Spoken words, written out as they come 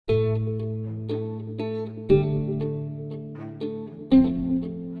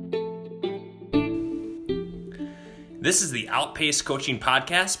This is the Outpace Coaching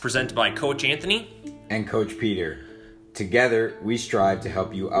Podcast presented by Coach Anthony and Coach Peter. Together, we strive to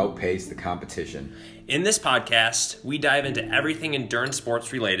help you outpace the competition. In this podcast, we dive into everything endurance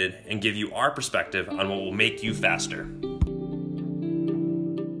sports related and give you our perspective on what will make you faster.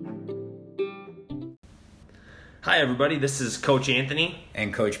 Hi everybody, this is Coach Anthony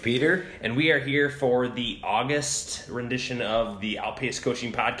and Coach Peter, and we are here for the August rendition of the Outpace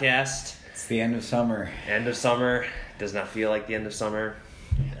Coaching Podcast. It's the end of summer. End of summer. Does not feel like the end of summer.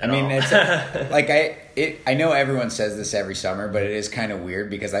 I mean, it's like I know everyone says this every summer, but it is kind of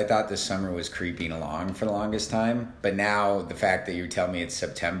weird because I thought this summer was creeping along for the longest time. But now the fact that you tell me it's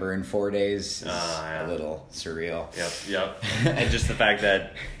September in 4 days is a little surreal. Yep. And just the fact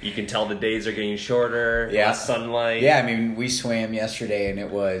that you can tell the days are getting shorter, less sunlight. Yeah, I mean, we swam yesterday and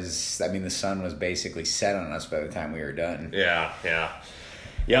the sun was basically set on us by the time we were done. Yeah.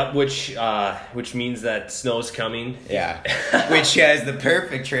 Yep, which means that snow's coming. Yeah, which has the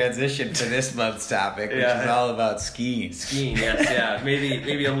perfect transition to this month's topic, which is all about skiing. Skiing, yes, yeah.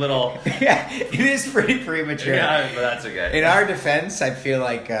 Maybe a little. Yeah, it is pretty premature. Yeah, but that's okay. In our defense, I feel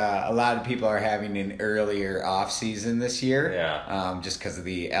like a lot of people are having an earlier off season this year. Yeah. Just because of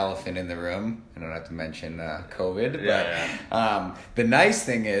the elephant in the room. I don't have to mention COVID, but the nice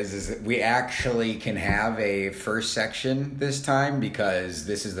thing is that we actually can have a first section this time because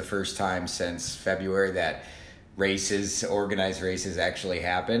this is the first time since February that organized races actually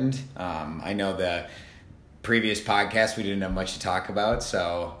happened. I know the previous podcast we didn't have much to talk about,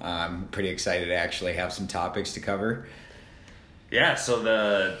 so I'm pretty excited to actually have some topics to cover. Yeah, so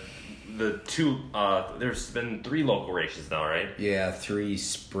the two there's been 3 local races now, right? Yeah, 3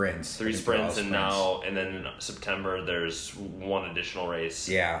 sprints. 3 sprints, and then in September there's 1 additional race.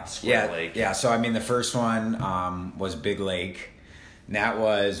 Yeah. Square Lake. Yeah, so I mean the first one was Big Lake. And that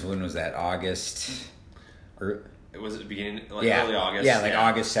was, when was that? August? Or it was at the beginning, early August. Yeah,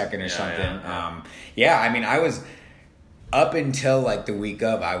 August 2nd or something. I mean, I was, up until the week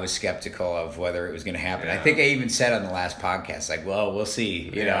of, I was skeptical of whether it was going to happen. Yeah. I think I even said on the last podcast, well, we'll see,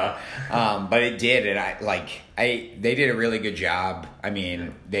 you know. But it did, and they did a really good job. I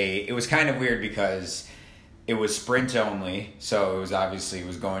mean, it was kind of weird because it was sprint only, so it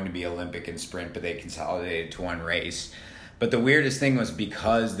was going to be Olympic and sprint, but they consolidated to 1 race. But the weirdest thing was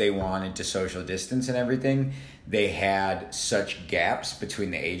because they wanted to social distance and everything, they had such gaps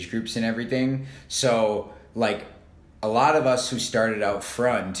between the age groups and everything. So, a lot of us who started out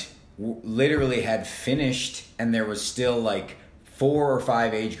front literally had finished, and there was still 4 or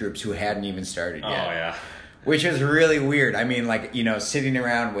 5 age groups who hadn't even started yet. Oh, yeah. Which is really weird. I mean, sitting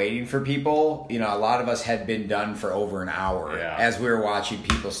around waiting for people, a lot of us had been done for over an hour as we were watching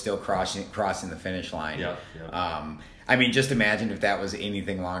people still crossing the finish line. Yeah. I mean, just imagine if that was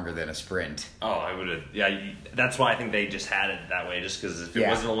anything longer than a sprint. Oh, I would have. Yeah, that's why I think they just had it that way. Just because if it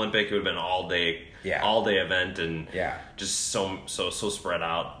was an Olympic, it would have been all day event, and just so spread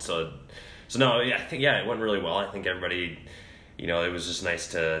out. So no, I think it went really well. I think everybody, it was just nice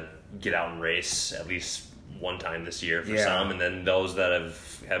to get out and race at least one time this year for some, and then those that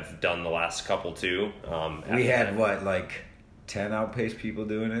have done the last couple too. We had 10 Outpace people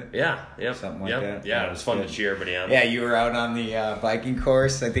doing it? Yeah. Something like that? Yeah, it was fun to cheer everybody on. Yeah, you were out on the biking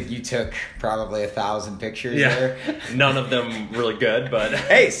course. I think you took probably 1,000 pictures there. None of them really good, but...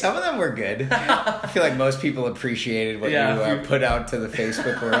 Hey, some of them were good. I feel like most people appreciated what you put out to the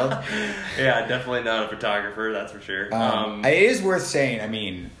Facebook world. Yeah, definitely not a photographer, that's for sure. It is worth saying, I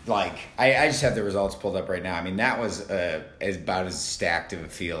mean, I just have the results pulled up right now. I mean, that was about as stacked of a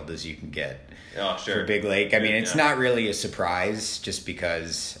field as you can get. Oh, sure. For Big Lake. I mean, it's not really a surprise just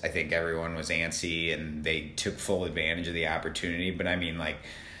because I think everyone was antsy and they took full advantage of the opportunity. But I mean,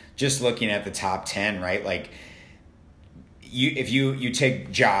 just looking at the top 10, right? If you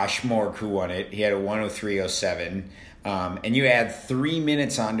take Josh Mork, who won it, he had a 1:03.07, and you add 3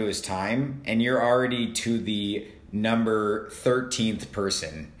 minutes onto his time, and you're already to the number 13th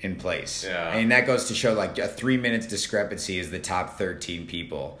person in place. Yeah. And that goes to show a 3 minutes discrepancy is the top 13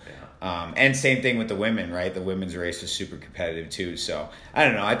 people. Yeah. And same thing with the women, right? The women's race was super competitive too. So I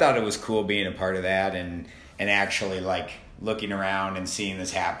don't know. I thought it was cool being a part of that and actually looking around and seeing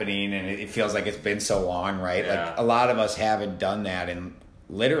this happening. And it feels like it's been so long, right? Yeah. A lot of us haven't done that in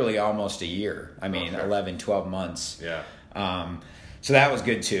literally almost a year. I mean, 11, 12 months. Yeah. So that was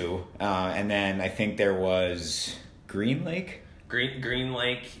good too. And then I think there was Green Lake. Green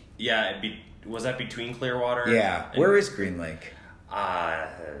Lake. Yeah. Was that between Clearwater? Yeah. Where is Green Lake? I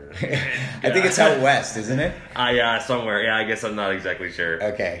think it's out west, isn't it? Somewhere. Yeah, I guess I'm not exactly sure.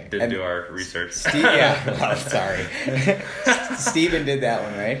 Okay. Didn't do our research. Well, sorry. Steven did that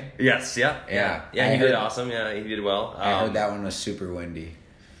one, right? Yes, yeah. He did awesome. Yeah, he did well. I heard that one was super windy.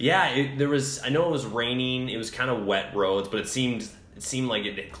 Yeah, I know it was raining. It was kind of wet roads, but it seemed like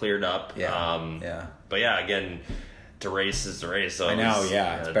it had cleared up. Yeah. But yeah, again, to race is to race. So I know,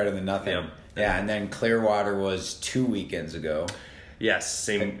 it's better than nothing. Yeah, and then Clearwater was 2 weekends ago. Yes,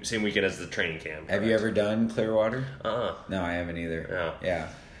 same weekend as the training camp. Have you ever done Clearwater? No, I haven't either. Yeah.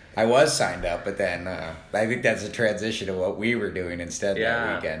 I was signed up, but then I think that's a transition of what we were doing instead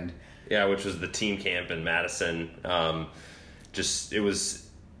that weekend. Yeah, which was the team camp in Madison. It was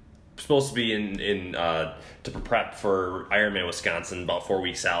supposed to be in to prep for Ironman Wisconsin about 4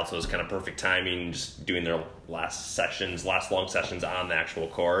 weeks out, so it was kind of perfect timing, just doing their last long sessions on the actual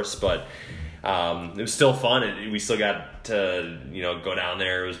course, but it was still fun. We still got to go down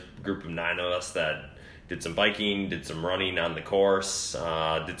there. It was a group of 9 of us that did some biking, did some running on the course,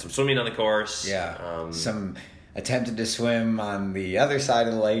 did some swimming on the course. Some attempted to swim on the other side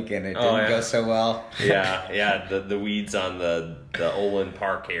of the lake, and it didn't go so well. The weeds on the Olin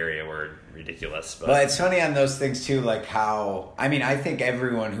Park area were ridiculous. But. Well, it's funny on those things too, like how, I think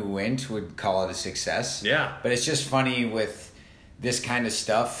everyone who went would call it a success. Yeah. But it's just funny with this kind of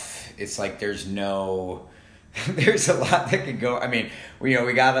stuff, it's like there's a lot that could go.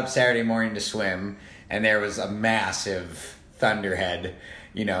 We got up Saturday morning to swim, and there was a massive thunderhead,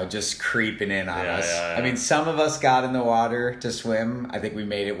 just creeping in on us. Yeah. Some of us got in the water to swim. I think we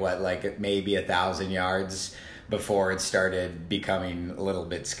made it, maybe 1,000 yards before it started becoming a little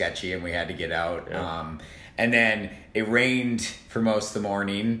bit sketchy and we had to get out. Yeah. And then it rained for most of the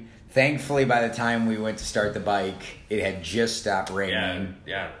morning. Thankfully, by the time we went to start the bike, it had just stopped raining.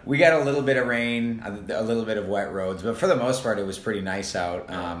 Yeah. We got a little bit of rain, a little bit of wet roads, but for the most part, it was pretty nice out.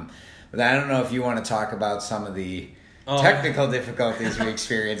 Yeah. But I don't know if you want to talk about some of the technical difficulties we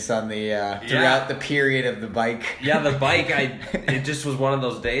experienced on the throughout the period of the bike. Yeah, the bike, it just was one of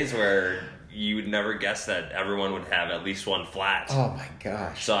those days where you would never guess that everyone would have at least one flat. Oh my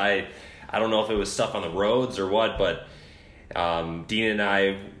gosh. So I don't know if it was stuff on the roads or what, but Dean and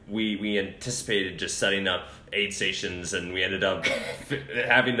I, we anticipated just setting up aid stations, and we ended up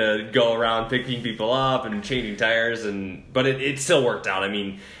having to go around picking people up and changing tires, but it still worked out.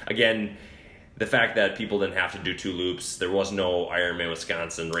 Again, the fact that people didn't have to do 2 loops, there was no Ironman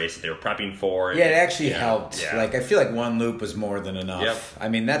Wisconsin race that they were prepping for. Yeah, it actually helped. Yeah. I feel like 1 loop was more than enough.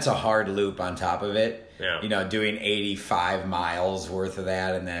 Yep. That's a hard loop on top of it. Yeah. Doing 85 miles worth of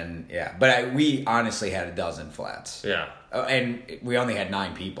that, and then But we honestly had a dozen flats. Yeah. And we only had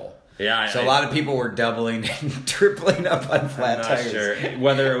 9 people. Yeah. So a lot of people were doubling and tripling up on flat tires. Sure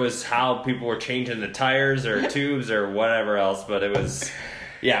whether it was how people were changing the tires or tubes or whatever else, but it was.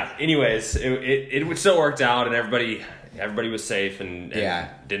 Yeah. Anyways, it still worked out, and everybody was safe and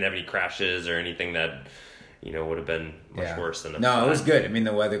didn't have any crashes or anything that would have been much worse than. No, it was good.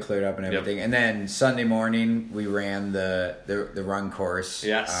 The weather cleared up and everything. Yep. And then Sunday morning we ran the run course.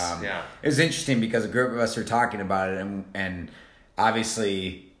 Yes. It was interesting because a group of us were talking about it, and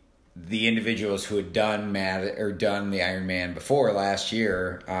obviously the individuals who had done the Ironman before last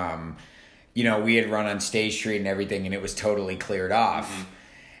year, we had run on State Street and everything, and it was totally cleared off. Mm-hmm.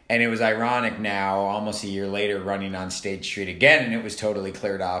 And it was ironic now, almost a year later, running on State Street again, and it was totally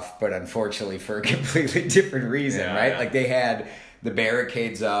cleared off, but unfortunately for a completely different reason, right? Yeah. They had the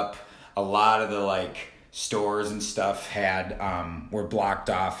barricades up, a lot of the stores and stuff were blocked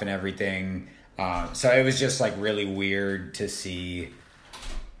off and everything. So it was just really weird to see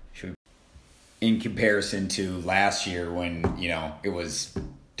in comparison to last year when, it was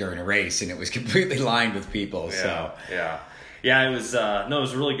during a race and it was completely lined with people. Yeah, it was it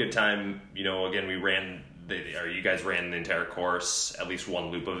was a really good time. Again, you guys ran the entire course, at least 1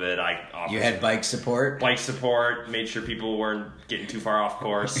 loop of it. You had bike support? Bike support, made sure people weren't getting too far off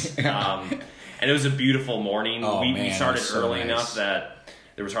course. And it was a beautiful morning. We started early enough that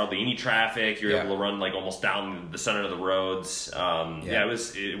there was hardly any traffic. You were able to run almost down the center of the roads.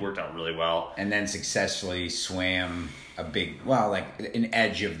 It worked out really well. And then successfully swam a big, an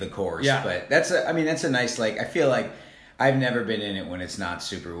edge of the course. Yeah. But that's a nice lake. I feel like I've never been in it when it's not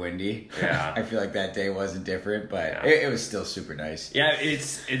super windy. Yeah. I feel like that day wasn't different, but it was still super nice. Yeah,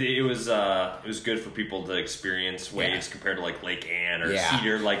 it was good for people to experience waves compared to Lake Ann or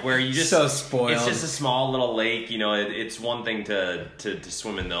Cedar, where you just so spoiled. It's just a small little lake. It's one thing to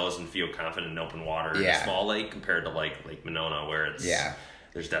swim in those and feel confident in open water in a small lake compared to Lake Monona, where it's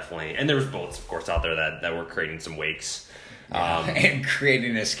there's definitely, and there was boats of course out there that were creating some wakes. And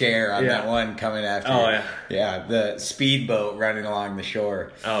creating a scare on that one coming after. Oh, yeah. Yeah, the speedboat running along the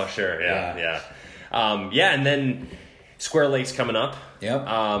shore. Oh, sure, yeah. And then Square Lake's coming up.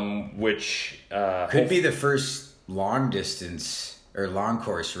 Yep. Which... could be the first long distance or long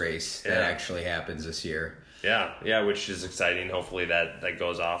course race that actually happens this year. Yeah, which is exciting. Hopefully that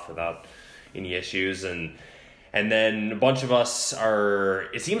goes off without any issues. And then a bunch of us are...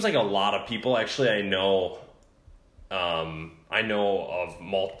 It seems like a lot of people, actually, I know of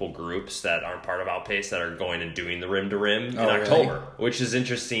multiple groups that aren't part of Outpace that are going and doing the Rim to Rim in October, which is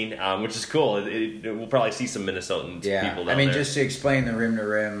interesting, which is cool. We'll probably see some Minnesotans people down there. Just to explain the Rim to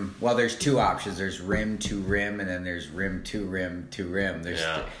Rim, well, there's two options. There's Rim to Rim, and then there's Rim to Rim to Rim.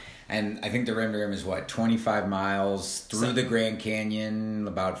 And I think the Rim to Rim is 25 miles through the Grand Canyon,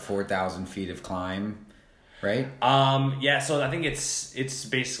 about 4,000 feet of climb. Right? So I think it's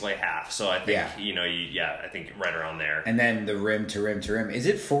basically half. So I think, I think right around there. And then the Rim to Rim to Rim. Is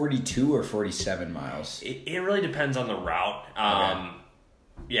it 42 or 47 miles? It really depends on the route.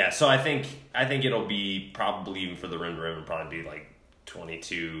 So I think it'll be probably, even for the Rim to Rim, it'll probably be like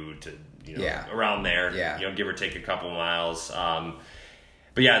 22 to, around there. Yeah. Give or take a couple miles.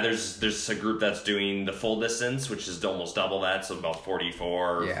 But yeah, there's a group that's doing the full distance, which is almost double that, so about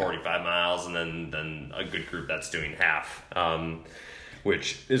 44 or 45 miles, and then a good group that's doing half,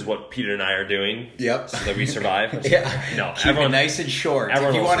 which is what Peter and I are doing. Yep. So that we survive. No, keep it nice and short.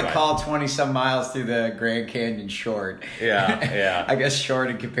 If you want to call 20-some miles through the Grand Canyon short. Yeah. I guess short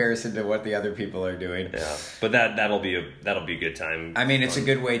in comparison to what the other people are doing. Yeah, but that'll be a good time. I mean, it's a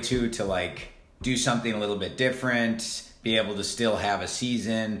good way, too, to, do something a little bit different, be able to still have a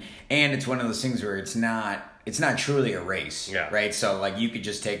season, and it's one of those things where it's not truly a race, right? So you could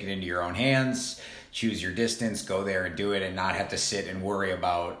just take it into your own hands, choose your distance, go there and do it, and not have to sit and worry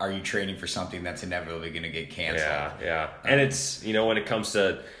about, are you training for something that's inevitably going to get canceled? Yeah. And it's, when it comes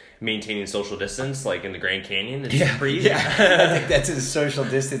to maintaining social distance, like in the Grand Canyon, it's pretty easy. Yeah, I think that's as social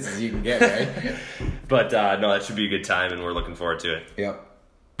distance as you can get, right? But no, that should be a good time, and we're looking forward to it. Yep.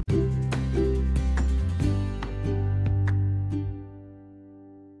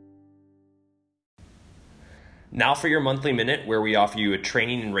 Now for your monthly minute, where we offer you a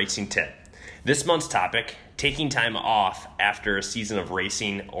training and racing tip. This month's topic, taking time off after a season of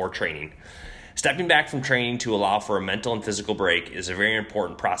racing or training. Stepping back from training to allow for a mental and physical break is a very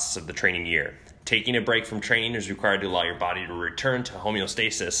important process of the training year. Taking a break from training is required to allow your body to return to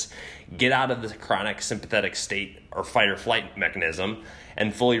homeostasis, get out of the chronic sympathetic state or fight or flight mechanism,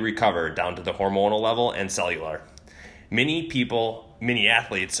 and fully recover down to the hormonal level and cellular. Many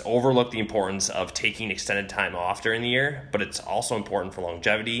athletes overlook the importance of taking extended time off during the year, but it's also important for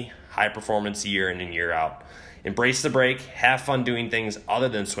longevity, high performance year in and year out. Embrace the break, have fun doing things other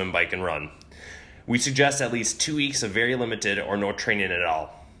than swim, bike, and run. We suggest at least 2 weeks of very limited or no training at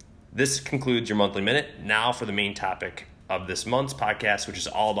all. This concludes your monthly minute. Now for the main topic of this month's podcast, which is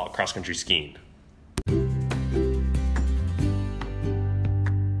all about cross-country skiing.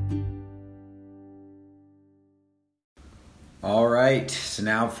 All right, so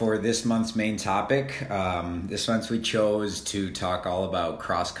now for this month's main topic. This month we chose to talk all about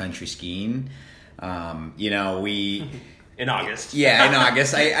cross-country skiing. In August. Yeah, in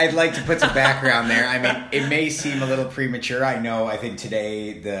August. I'd like to put some background there. I mean, it may seem a little premature. I think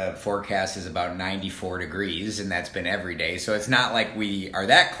today the forecast is about 94 degrees, and that's been every day. So it's not like we are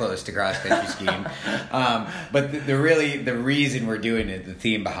that close to cross-country skiing. But the reason we're doing it, the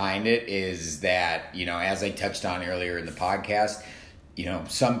theme behind it is that, as I touched on earlier in the podcast,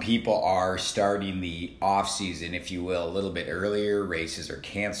 some people are starting the off season, if you will, a little bit earlier. Races are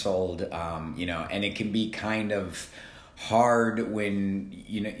canceled, and it can be kind of hard when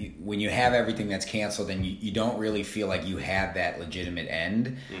you have everything that's canceled and you don't really feel like you have that legitimate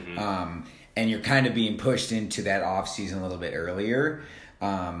end. Mm-hmm. And you're kind of being pushed into that off season a little bit earlier.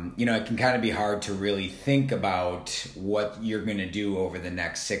 It can kind of be hard to really think about what you're going to do over the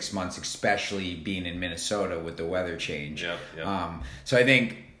next 6 months, especially being in Minnesota with the weather change. Yep. So I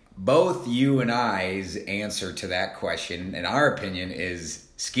think both you and I's answer to that question, in our opinion, is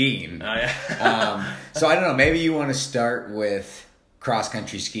skiing. Oh, yeah. So I don't know, maybe you want to start with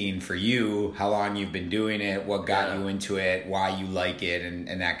cross-country skiing for you, how long you've been doing it, what got you into it, why you like it,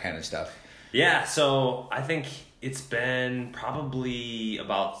 and that kind of stuff. Yeah, so I think it's been probably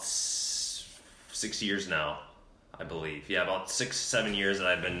about 6 years now, I believe. Yeah, about 6-7 years that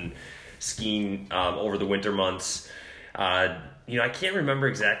I've been skiing over the winter months. I can't remember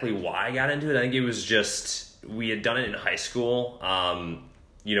exactly why I got into it. I think it was just, we had done it in high school,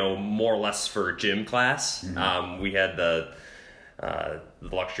 more or less for gym class. Mm-hmm. We had the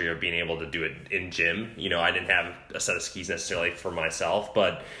luxury of being able to do it in gym. You know, I didn't have a set of skis necessarily for myself,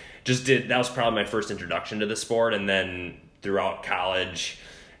 but that was probably my first introduction to the sport. And then throughout college,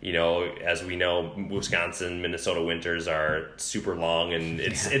 you know, as we know, Wisconsin, Minnesota winters are super long, and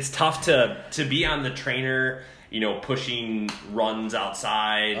it's tough to be on the trainer, you know, pushing runs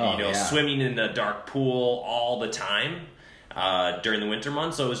outside, swimming in a dark pool all the time during the winter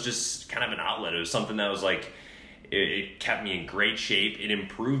months. So it was just kind of an outlet. It was something that was like, it kept me in great shape. It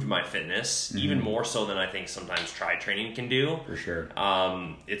improved my fitness, even more so than I think sometimes tri training can do. For sure.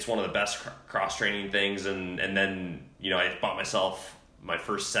 It's one of the best cross training things. And then, you know, I bought myself my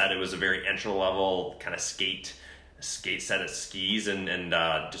first set. It was a very entry level kind of skate set of skis, and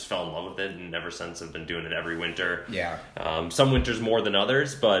just fell in love with it. And ever since, I've been doing it every winter. Yeah. Some winters more than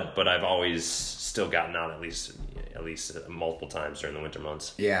others, but I've always still gotten out at least multiple times during the winter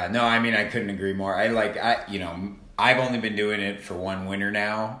months. Yeah, no, I mean, I couldn't agree more. I've only been doing it for one winter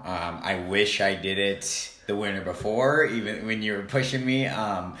now. I wish I did it the winter before, even when you were pushing me.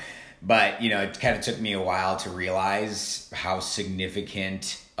 But, you know, it kind of took me a while to realize how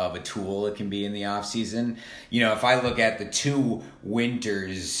significant of a tool it can be in the off season. You know, if I look at the 2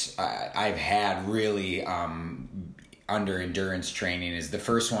 winters I've had really under endurance training, is the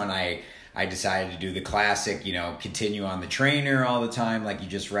first one I decided to do the classic, you know, continue on the trainer all the time, like you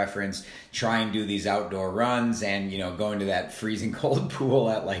just referenced, try and do these outdoor runs and, you know, go into that freezing cold pool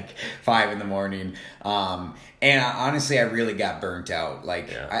at like 5 a.m. And honestly, I really got burnt out.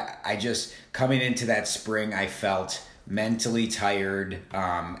 Like, I just, coming into that spring, I felt mentally tired.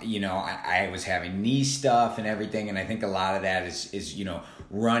 You know, I was having knee stuff and everything. And I think a lot of that is, you know,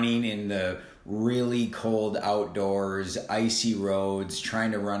 running in the really cold outdoors, icy roads,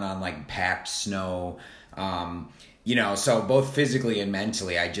 trying to run on like packed snow. You know, so both physically and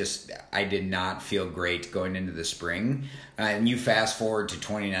mentally, I did not feel great going into the spring. And you fast forward to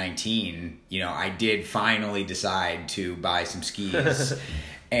 2019, you know, I did finally decide to buy some skis.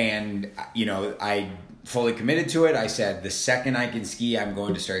 And, you know, I fully committed to it. I said, the second I can ski, I'm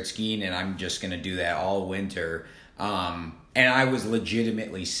going to start skiing, and I'm just going to do that all winter. And I was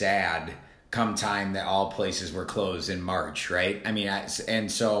legitimately sad come time that all places were closed in March, right? I mean,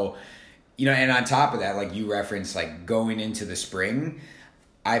 and so, you know, and on top of that, like you referenced, like going into the spring,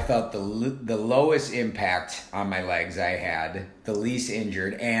 I felt the lowest impact on my legs I had, the least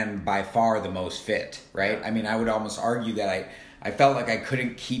injured, and by far the most fit, right? I mean, I would almost argue that I felt like I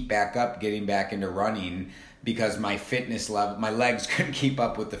couldn't keep back up getting back into running because my fitness level, my legs couldn't keep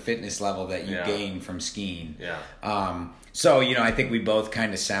up with the fitness level that you gain from skiing. Yeah. So, you know, I think we both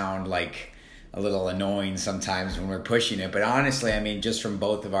kind of sound like a little annoying sometimes when we're pushing it, but honestly, I mean, just from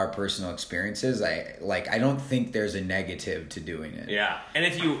both of our personal experiences, I don't think there's a negative to doing it. Yeah. And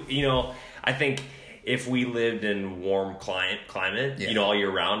if you know, I think if we lived in warm climate, you know, all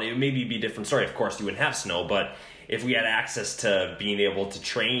year round, it would maybe be a different story. Of course, you wouldn't have snow, but if we had access to being able to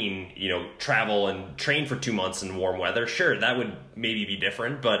train, you know, travel and train for 2 months in warm weather, sure, that would maybe be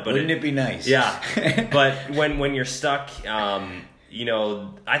different. But wouldn't it be nice? Yeah. But when you're stuck, you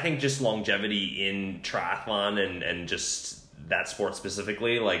know, I think just longevity in triathlon and just that sport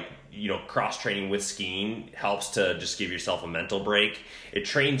specifically, like, you know, cross training with skiing helps to just give yourself a mental break. It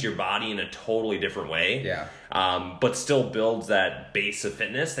trains your body in a totally different way. Yeah. But still builds that base of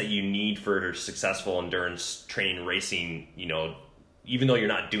fitness that you need for successful endurance training, racing, you know, even though you're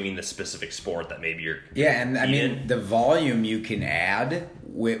not doing the specific sport that maybe you're and I mean the volume you can add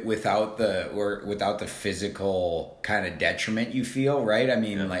without the physical kind of detriment you feel, right? I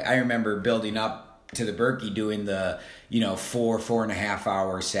mean, like I remember building up to the Birkie doing the, you know, 4.5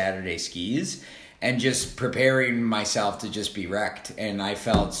 hour Saturday skis and just preparing myself to just be wrecked, and I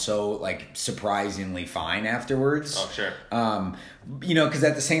felt so like surprisingly fine afterwards. Oh, sure. You know, because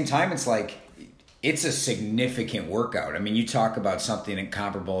at the same time it's like it's a significant workout. I mean, you talk about something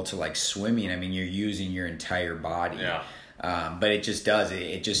comparable to like swimming. I mean, you're using your entire body. Yeah. But it just does.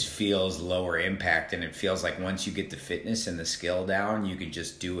 It just feels lower impact, and it feels like once you get the fitness and the skill down, you can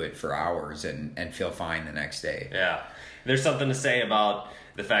just do it for hours and feel fine the next day. Yeah. There's something to say about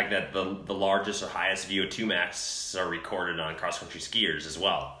the fact that the largest or highest VO2 max are recorded on cross-country skiers as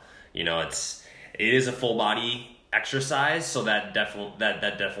well. You know, it is a full body exercise, so that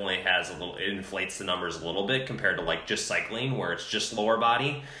definitely has it inflates the numbers a little bit compared to like just cycling where it's just lower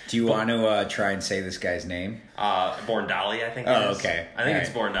body. Do you want to try and say this guy's name? Borndali, I think. Oh, okay. I think it's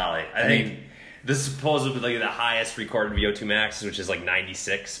Borndali. I think this is supposedly the highest recorded VO2 max, which is like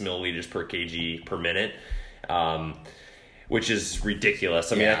 96 milliliters per kg per minute. which is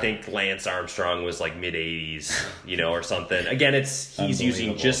ridiculous. I mean, I think Lance Armstrong was like mid 80s, or something. Again, he's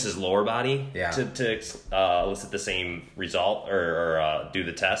using just his lower body to elicit the same result or do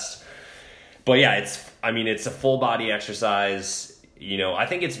the test. But yeah, it's a full body exercise. I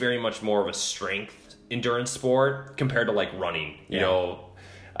think it's very much more of a strength endurance sport compared to like running.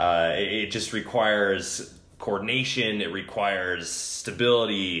 It just requires coordination, it requires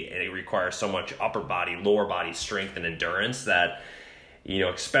stability, and it requires so much upper body, lower body strength and endurance that,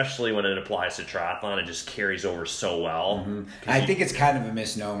 especially when it applies to triathlon, it just carries over so well. Mm-hmm. I think it's kind of a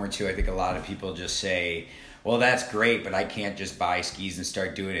misnomer too. I think a lot of people just say, well, that's great, but I can't just buy skis and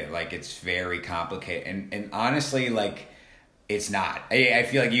start doing it. Like, it's very complicated. And honestly, like, it's not. I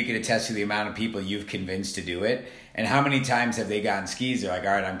feel like you can attest to the amount of people you've convinced to do it. And how many times have they gotten skis? They're like, all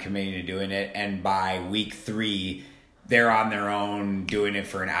right, I'm committing to doing it. And by week 3, they're on their own doing it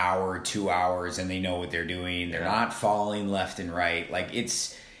for an hour, 2 hours, and they know what they're doing. They're not falling left and right. Like,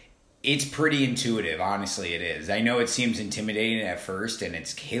 it's pretty intuitive. Honestly, it is. I know it seems intimidating at first, and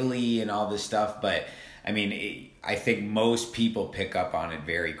it's hilly and all this stuff. But, I mean, I think most people pick up on it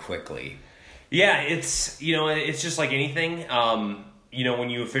very quickly. Yeah, it's just like anything. When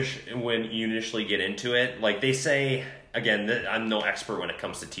you initially get into it, like they say, again, I'm no expert when it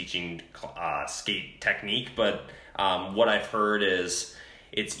comes to teaching skate technique, but what I've heard is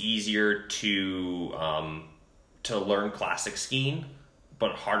it's easier to learn classic skiing,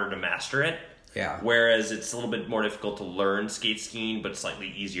 but harder to master it. Yeah. Whereas it's a little bit more difficult to learn skate skiing, but slightly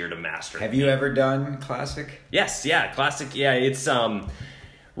easier to master. Have you ever done classic? Yes. Yeah. Classic. Yeah. It's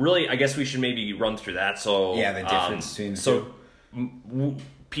really, I guess we should maybe run through that. So yeah, the difference between the two.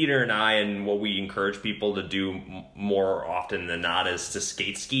 Peter and I, and what we encourage people to do more often than not is to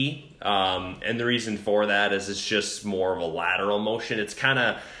skate ski. And the reason for that is it's just more of a lateral motion. It's kind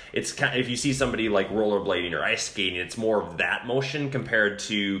of if you see somebody like rollerblading or ice skating, it's more of that motion compared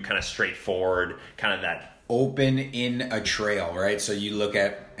to kind of straightforward, kind of that open in a trail, right? So you look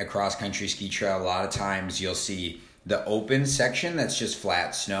at a cross country ski trail, a lot of times you'll see the open section that's just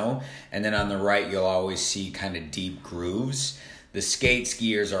flat snow, and then on the right you'll always see kind of deep grooves. The skate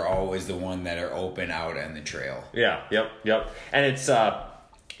skiers are always the one that are open out on the trail. Yeah, yep. And it's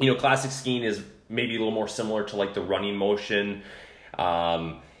classic skiing is maybe a little more similar to like the running motion.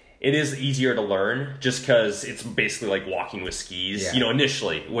 It is easier to learn just because it's basically like walking with skis. Yeah.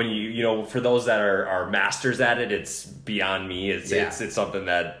 Initially when for those that are masters at it, it's beyond me. It's something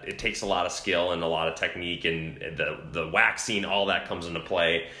that it takes a lot of skill and a lot of technique, and the waxing, all that comes into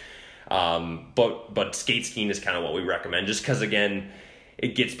play. But skate skiing is kind of what we recommend, just because again,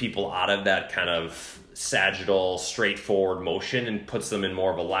 it gets people out of that kind of sagittal, straightforward motion and puts them in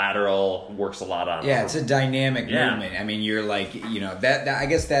more of a lateral, works a lot on. Yeah, it's a dynamic movement. I mean, you're like, that I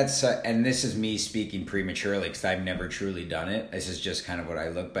guess that's, and this is me speaking prematurely because I've never truly done it. This is just kind of what I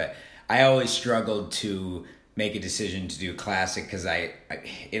look, but I always struggled to make a decision to do classic because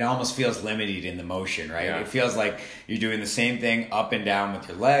it almost feels limited in the motion, right? Yeah. It feels like you're doing the same thing up and down with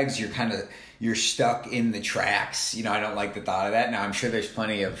your legs. You're stuck in the tracks. I don't like the thought of that. Now, I'm sure there's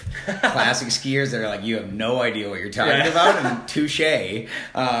plenty of classic skiers that are like, you have no idea what you're talking about, and touche.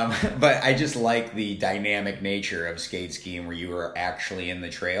 But I just like the dynamic nature of skate skiing where you are actually in the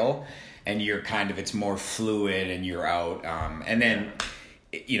trail and you're it's more fluid and you're out. And then,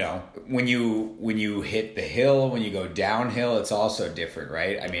 when you hit the hill, when you go downhill, it's also different,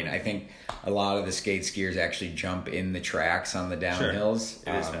 right? I mean, I think a lot of the skate skiers actually jump in the tracks on the downhills.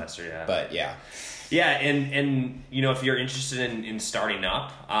 Sure. It is faster, yeah. But yeah. Yeah, and if you're interested in starting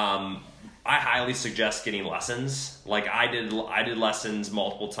up, I highly suggest getting lessons. Like I did lessons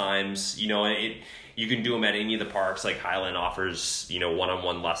multiple times. You can do them at any of the parks. Like Highland offers,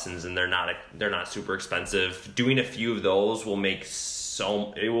 one-on-one lessons, and they're not super expensive. Doing a few of those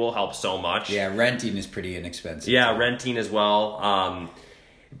it will help so much. Yeah, renting is pretty inexpensive. Yeah, renting as well.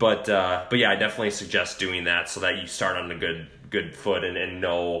 But yeah, I definitely suggest doing that so that you start on a good foot and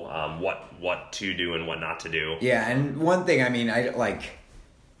know what to do and what not to do. Yeah, and one thing, I mean,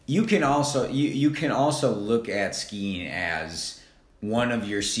 you can also look at skiing as one of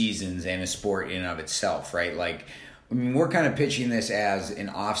your seasons and a sport in and of itself, right? Like, I mean, we're kind of pitching this as an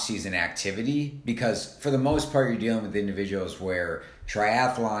off-season activity because for the most part, you're dealing with individuals where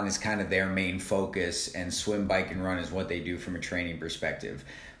triathlon is kind of their main focus and swim, bike, and run is what they do from a training perspective.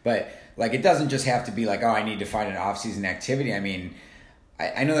 But, it doesn't just have to be like, oh, I need to find an off-season activity. I mean,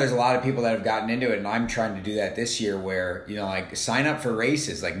 I know there's a lot of people that have gotten into it, and I'm trying to do that this year where, sign up for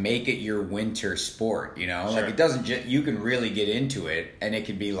races, make it your winter sport, Sure. It doesn't you can really get into it, and it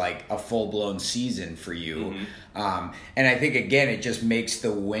can be a full-blown season for you. Mm-hmm. And I think, again, it just makes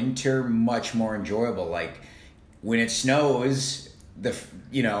the winter much more enjoyable. when it snows,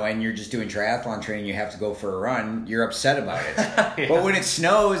 and you're just doing triathlon training, you have to go for a run, you're upset about it. Yeah. But when it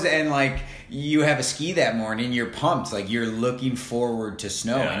snows and like you have a ski that morning, you're pumped. Like you're looking forward to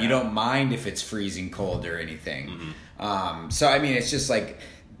snow, and you don't mind if it's freezing cold or anything. Mm-hmm. So I mean, it's just like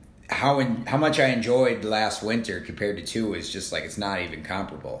how much I enjoyed last winter compared to 2 is just like it's not even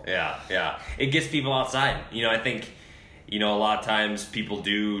comparable. Yeah. It gets people outside. I think a lot of times people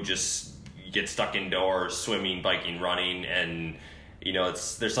do just get stuck indoors, swimming, biking, running, and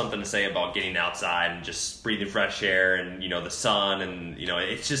there's something to say about getting outside and just breathing fresh air and the sun, and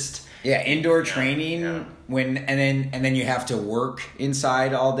it's just indoor training and then you have to work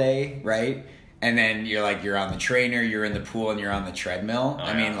inside all day, right? And then you're on the trainer, you're in the pool, and you're on the treadmill.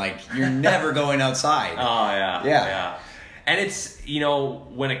 I mean, like you're never going outside. Yeah. And it's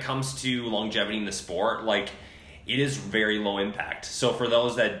when it comes to longevity in the sport, like it is very low impact. So for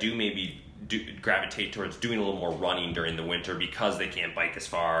those that do maybe gravitate towards doing a little more running during the winter because they can't bike as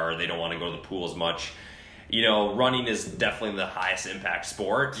far or they don't want to go to the pool as much, running is definitely the highest impact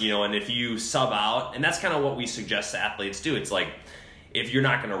sport, and if you sub out, and that's kind of what we suggest athletes do. It's like, if you're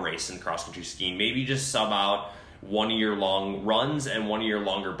not going to race in cross-country skiing, maybe just sub out 1 of your long runs and 1 of your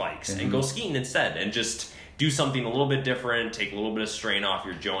longer bikes and go skiing instead, and just do something a little bit different, take a little bit of strain off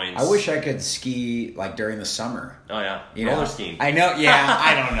your joints. I wish I could ski like during the summer. Oh yeah, roller skiing. I know. Yeah,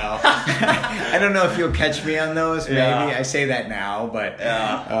 I don't know. I don't know if you'll catch me on those. Maybe I say that now, but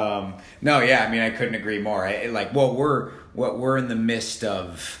no. Yeah, I mean, I couldn't agree more. We're in the midst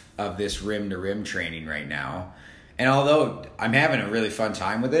of this rim to rim training right now, and although I'm having a really fun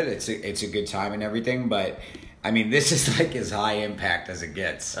time with it, it's a good time and everything, but. I mean, this is like as high impact as it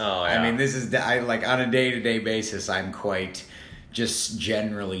gets. Oh, yeah. I mean, this is like on a day-to-day basis, I'm quite just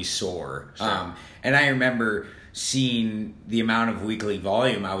generally sore. Sure. And I remember seeing the amount of weekly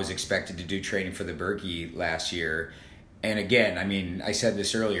volume I was expected to do training for the Birkie last year. And again, I mean, I said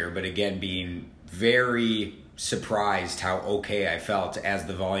this earlier, but again, being very surprised how okay I felt as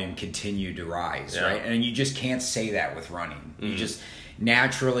the volume continued to rise, right? And you just can't say that with running. You just...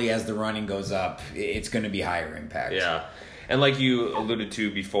 naturally, as the running goes up, it's going to be higher impact. Yeah. And like you alluded to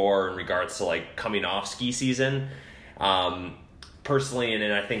before in regards to like coming off ski season, personally,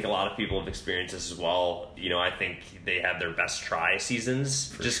 and I think a lot of people have experienced this as well, I think they have their best try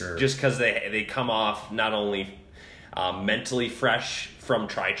seasons. For sure. Just because they come off not only mentally fresh from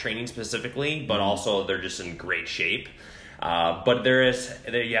tri training specifically, but also they're just in great shape. But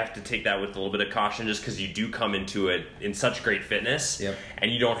you have to take that with a little bit of caution, just because you do come into it in such great fitness,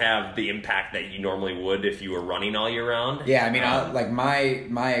 and you don't have the impact that you normally would if you were running all year round. Yeah, I mean, like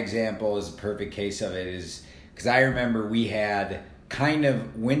my example is a perfect case of it, is because I remember we had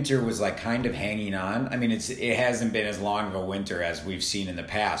winter was like kind of hanging on. I mean, it hasn't been as long of a winter as we've seen in the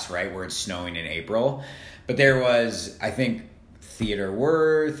past, right, where it's snowing in April, but there was, I think, Theodore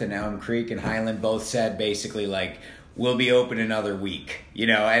Wirth and Elm Creek and Highland both said basically like, we'll be open another week,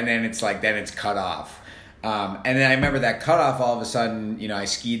 and then it's like, then it's cut off. And then I remember that cutoff, all of a sudden, I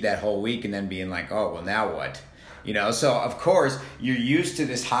skied that whole week and then being like, oh, well, now what? So of course you're used to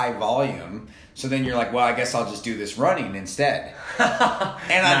this high volume. So then you're like, well, I guess I'll just do this running instead.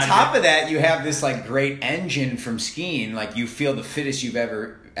 And on top of that, you have this like great engine from skiing. Like you feel the fittest you've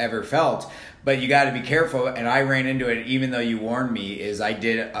ever felt. But you got to be careful, and I ran into it, even though you warned me, is I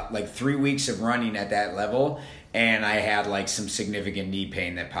did like 3 weeks of running at that level, and I had like some significant knee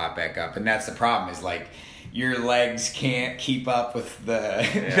pain that popped back up. And that's the problem, is like your legs can't keep up with the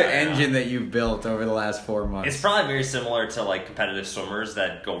engine that you've built over the last 4 months. It's probably very similar to like competitive swimmers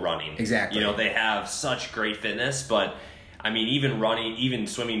that go running. Exactly. They have such great fitness, but I mean, even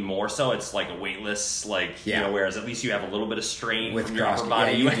swimming more so, it's like a weightless, like, whereas at least you have a little bit of strain with from your upper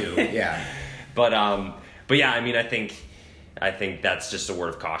body. Yeah, you do, yeah. But yeah, I mean, I think that's just a word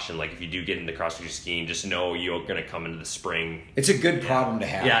of caution. Like, if you do get into cross-country skiing, just know you're going to come into the spring. It's a good problem to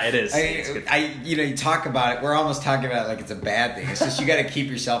have. Yeah, it is. You talk about it. We're almost talking about it like it's a bad thing. It's just you got to keep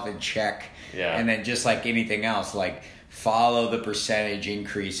yourself in check. Yeah. And then just like anything else, like follow the percentage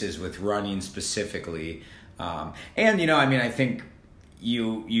increases with running specifically. And I think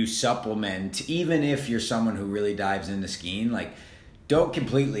you supplement, even if you're someone who really dives into skiing, like, don't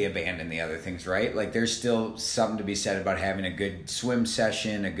completely abandon the other things, right? Like, there's still something to be said about having a good swim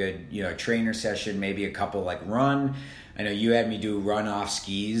session, a good, trainer session, maybe a couple like run. I know you had me do run off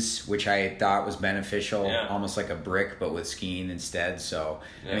skis, which I thought was beneficial, almost like a brick, but with skiing instead. So,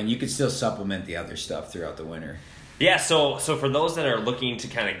 I mean, you could still supplement the other stuff throughout the winter. Yeah, so for those that are looking to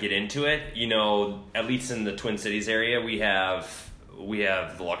kind of get into it, at least in the Twin Cities area, we have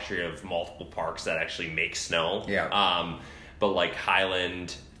the luxury of multiple parks that actually make snow. Yeah. But like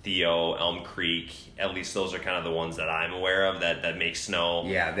Highland, Theo, Elm Creek. At least those are kind of the ones that I'm aware of that make snow.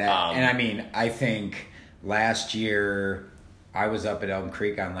 Yeah, and I mean, I think last year I was up at Elm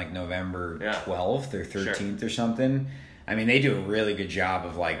Creek on like November 12th or 13th or something. I mean, they do a really good job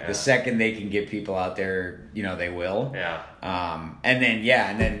of like the second they can get people out there, you know, they will. Yeah. And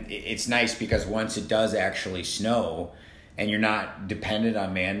then it's nice because once it does actually snow, and you're not dependent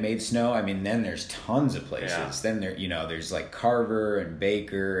on man-made snow, I mean, then there's tons of places. Yeah. Then there's like Carver and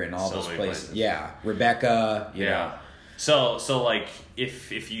Baker and all those places. Yeah, Rebecca. You know. So like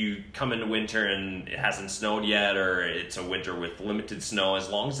if you come into winter and it hasn't snowed yet, or it's a winter with limited snow, as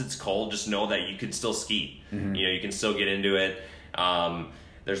long as it's cold, just know that you can still ski. Mm-hmm. You know, you can still get into it.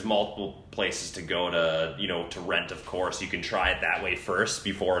 There's multiple places to go to rent, of course. You can try it that way first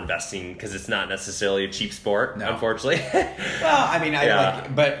before investing, because it's not necessarily a cheap sport, unfortunately. Well, I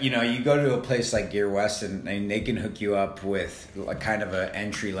mean, but you know, you go to a place like Gear West and they can hook you up with a kind of an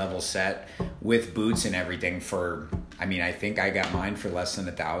entry level set with boots and everything for, I mean, I think I got mine for less than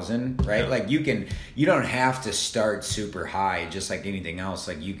 $1,000, right? Yeah. Like you don't have to start super high, just like anything else.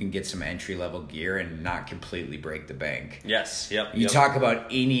 Like you can get some entry level gear and not completely break the bank. Yes. Yep. You talk about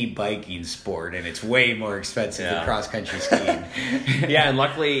any biking sport and it's way more expensive than cross country skiing. Yeah, and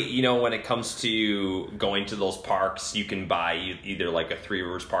luckily, you know, when it comes to going to those parks, you can buy either like a Three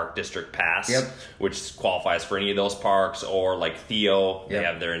Rivers Park District Pass, which qualifies for any of those parks, or like Theo, they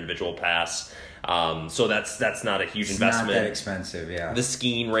have their individual pass. So that's not a huge investment. Not that expensive, yeah. The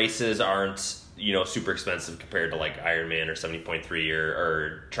skiing races aren't, you know, super expensive compared to like Ironman or 70.3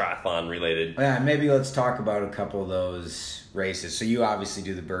 or triathlon related. Yeah, maybe let's talk about a couple of those races. So you obviously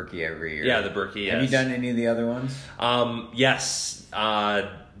do the Birkie every year. Yeah, the Birkie, yes. Have you done any of the other ones? Yes. I've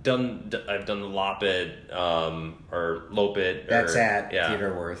done the Lopit, or Lopit. That's at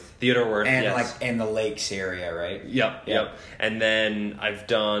Theodore Worth. And yes. And the lakes area, right? Yep. And then I'm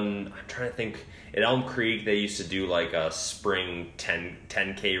trying to think, at Elm Creek they used to do like a spring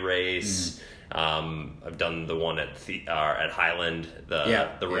 10K race. Mm. I've done the one at Highland, the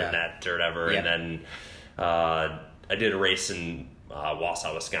Ritnet or whatever, and then I did a race in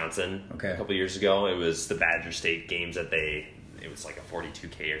Wausau, Wisconsin, a couple years ago. It was the Badger State Games it was like a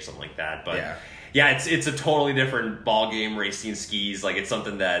 42K or something like that. But it's a totally different ball game, racing skis. Like, it's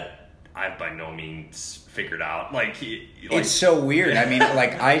something that I've by no means figured out. Like it's so weird. I mean,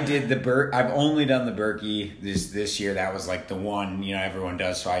 like I did I've only done the Birkie this year. That was like the one, you know, everyone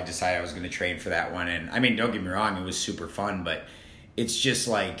does. So I decided I was going to train for that one. And I mean, don't get me wrong, it was super fun, but it's just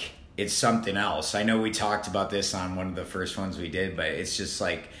like, it's something else. I know we talked about this on one of the first ones we did, but it's just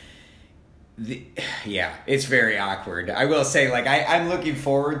like, it's very awkward. I will say, like, I'm looking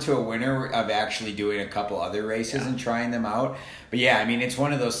forward to a winter of actually doing a couple other races and trying them out. But yeah, I mean, it's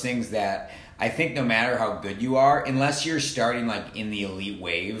one of those things that I think no matter how good you are, unless you're starting like in the elite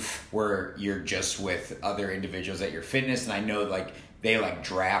wave where you're just with other individuals at your fitness, and I know like they like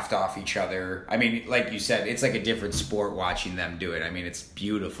draft off each other. I mean, like you said, it's like a different sport watching them do it. I mean, it's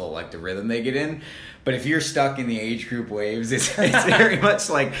beautiful, like the rhythm they get in. But if you're stuck in the age group waves, it's very much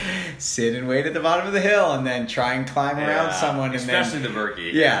like sit and wait at the bottom of the hill and then try and climb around someone. And especially the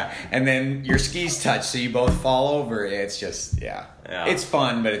Birkie. Yeah. And then your skis touch, so you both fall over. It's just, it's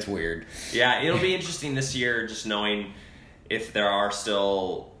fun, but it's weird. Yeah, it'll be interesting this year just knowing if there are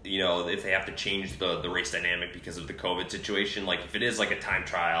still, you know, if they have to change the race dynamic because of the COVID situation. Like, if it is like a time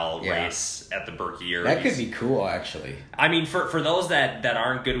trial race at the Birkie, that could be cool, actually. I mean, for those that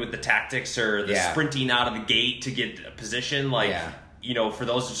aren't good with the tactics or the sprinting out of the gate to get a position, like, you know, for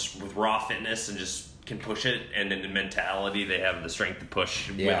those just with raw fitness and just can push it, and in the mentality they have the strength to push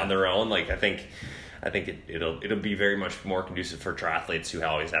on their own, like, I think it'll be very much more conducive for triathletes who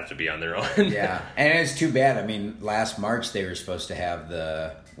always have to be on their own. Yeah, and it's too bad. I mean, last March they were supposed to have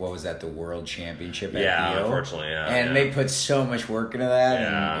the World Championship at Theo. Unfortunately, and they put so much work into that.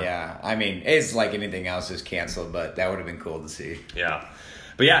 And I mean, it's like anything else is canceled, but that would have been cool to see. Yeah.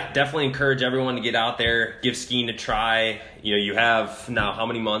 But yeah, definitely encourage everyone to get out there, give skiing a try. You know, you have now how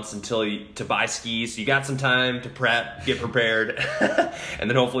many months to buy skis? So you got some time to prep, get prepared, and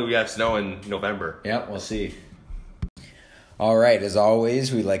then hopefully we have snow in November. Yep, we'll see. All right, as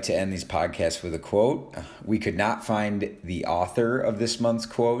always, we like to end these podcasts with a quote. We could not find the author of this month's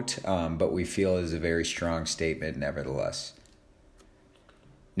quote, but we feel it is a very strong statement nevertheless.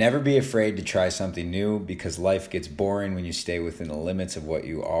 Never be afraid to try something new, because life gets boring when you stay within the limits of what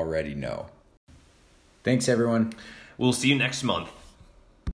you already know. Thanks, everyone. We'll see you next month.